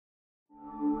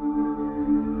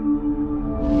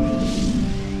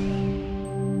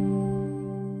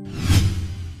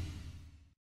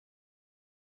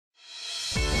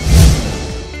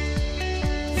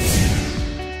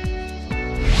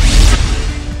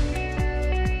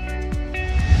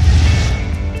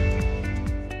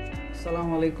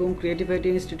আসসালামু আলাইকুম। Creative IT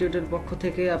ইনস্টিটিউটের পক্ষ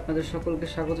থেকে আপনাদের সকলকে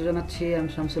স্বাগত জানাচ্ছি। আমি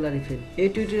শামসুল আরিফিন। এই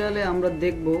টিউটোরিয়ালে আমরা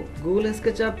দেখব গুগল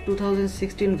স্কেচআপ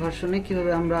 2016 ভার্সনে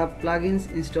কিভাবে আমরা প্লাগইনস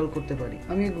ইনস্টল করতে পারি।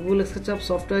 আমি গুগল স্কেচআপ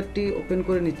সফটওয়্যারটি ওপেন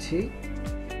করে নিচ্ছি।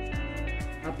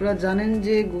 আপনারা জানেন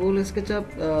যে গুগল স্কেচআপ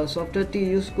সফটওয়্যারটি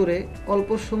ইউজ করে অল্প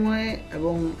সময়ে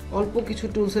এবং অল্প কিছু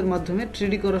টুলসের মাধ্যমে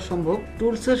 3D করা সম্ভব।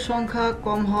 টুলসের সংখ্যা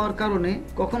কম হওয়ার কারণে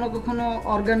কখনো কখনো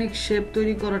অর্গানিক শেপ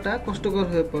তৈরি করাটা কষ্টকর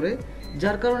হয়ে পড়ে,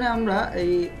 যার কারণে আমরা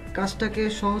এই কাজটাকে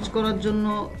সহজ করার জন্য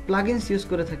প্লাগইনস ইউজ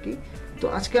করে থাকি। তো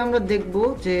আজকে আমরা দেখব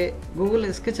যে গুগল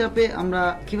স্কেচআপে আমরা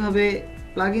কিভাবে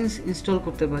প্লাগইনস ইনস্টল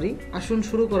করতে পারি। আসুন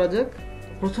শুরু করা যাক।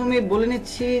 প্রথমে বলে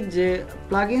নিচ্ছি যে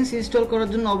প্লাগইনস ইনস্টল করার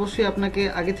জন্য অবশ্যই আপনাকে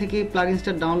আগে থেকেই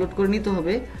প্লাগইনসটা ডাউনলোড করে নিতে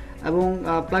হবে এবং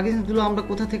প্লাগইনসগুলো আমরা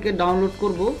কোথা থেকে ডাউনলোড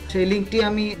করব সেই লিঙ্কটি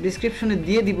আমি ডেসক্রিপশনে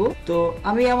দিয়ে দিব। তো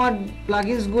আমি আমার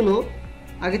প্লাগইনসগুলো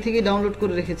আগে থেকেই ডাউনলোড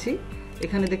করে রেখেছি।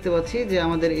 এখানে দেখতে পাচ্ছি যে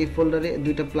আমাদের এই ফোল্ডারে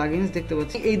দুইটা প্লাগইনস দেখতে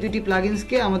পাচ্ছি। এই দুইটি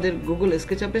প্লাগইনসকে আমাদের গুগল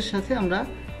স্কেচআপের সাথে আমরা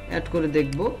অ্যাড করে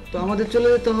দেখব। তো আমাদের চলে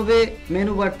যেতে হবে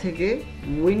মেনু বার থেকে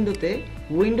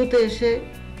উইন্ডোতে এসে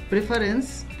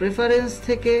প্রেফারেন্স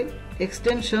থেকে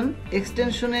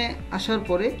এক্সটেনশনে আসার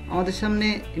পরে আমাদের সামনে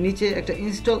নিচে একটা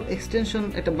ইনস্টল এক্সটেনশন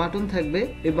একটা বাটন থাকবে।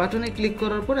 এই বাটনে ক্লিক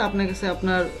করার পরে আপনার কাছে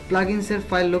আপনার প্লাগইনসের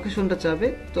ফাইল লোকেশনটা চাবে।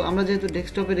 তো আমরা যেহেতু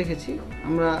ডেস্কটপে রেখেছি,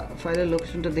 আমরা ফাইলের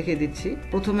লোকেশনটা দেখিয়ে দিচ্ছি।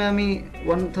 প্রথমে আমি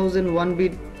 1001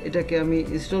 বিট এটাকে আমি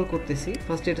ইনস্টল করতেছি।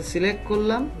 ফার্স্টে এটা সিলেক্ট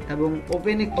করলাম এবং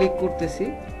ওপেনে ক্লিক করতেছি,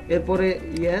 এরপরে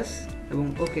ইয়েস এবং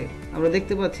ওকে। আমরা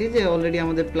দেখতে পাচ্ছি যে অলরেডি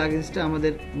আমাদের প্লাগইনসটা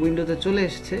আমাদের উইন্ডোতে চলে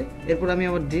এসেছে। এরপর আমি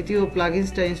আমার দ্বিতীয়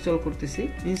প্লাগইনসটা ইনস্টল করতেছি।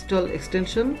 ইনস্টল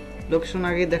এক্সটেনশন লোকেশন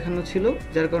আগে দেখানো ছিল,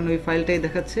 যার কারণে ওই ফাইলটাই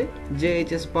দেখাচ্ছে।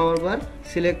 JHS পাওয়ার বার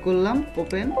সিলেক্ট করলাম,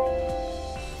 ওপেন,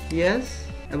 ইয়েস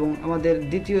এবং আমাদের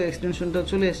দ্বিতীয় এক্সটেনশনটা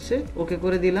চলে এসেছে, ওকে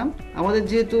করে দিলাম। আমাদের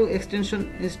যেহেতু এক্সটেনশন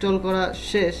ইনস্টল করা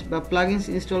শেষ বা প্লাগইনস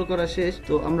ইনস্টল করা শেষ,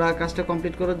 তো আমরা কাজটা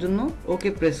কমপ্লিট করার জন্য ওকে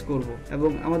প্রেস করব এবং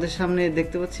আমাদের সামনে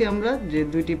দেখতে পাচ্ছি আমরা যে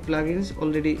দুইটি প্লাগইনস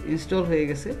অলরেডি ইনস্টল হয়ে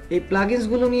গেছে। এই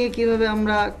প্লাগইনসগুলো নিয়ে কিভাবে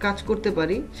আমরা কাজ করতে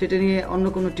পারি সেটা নিয়ে অন্য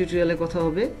কোনো টিউটোরিয়ালে কথা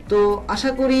হবে। তো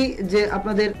আশা করি যে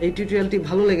আপনাদের এই টিউটোরিয়ালটি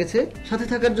ভালো লেগেছে। সাথে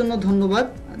থাকার জন্য ধন্যবাদ।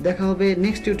 দেখা হবে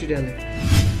নেক্সট টিউটোরিয়ালে।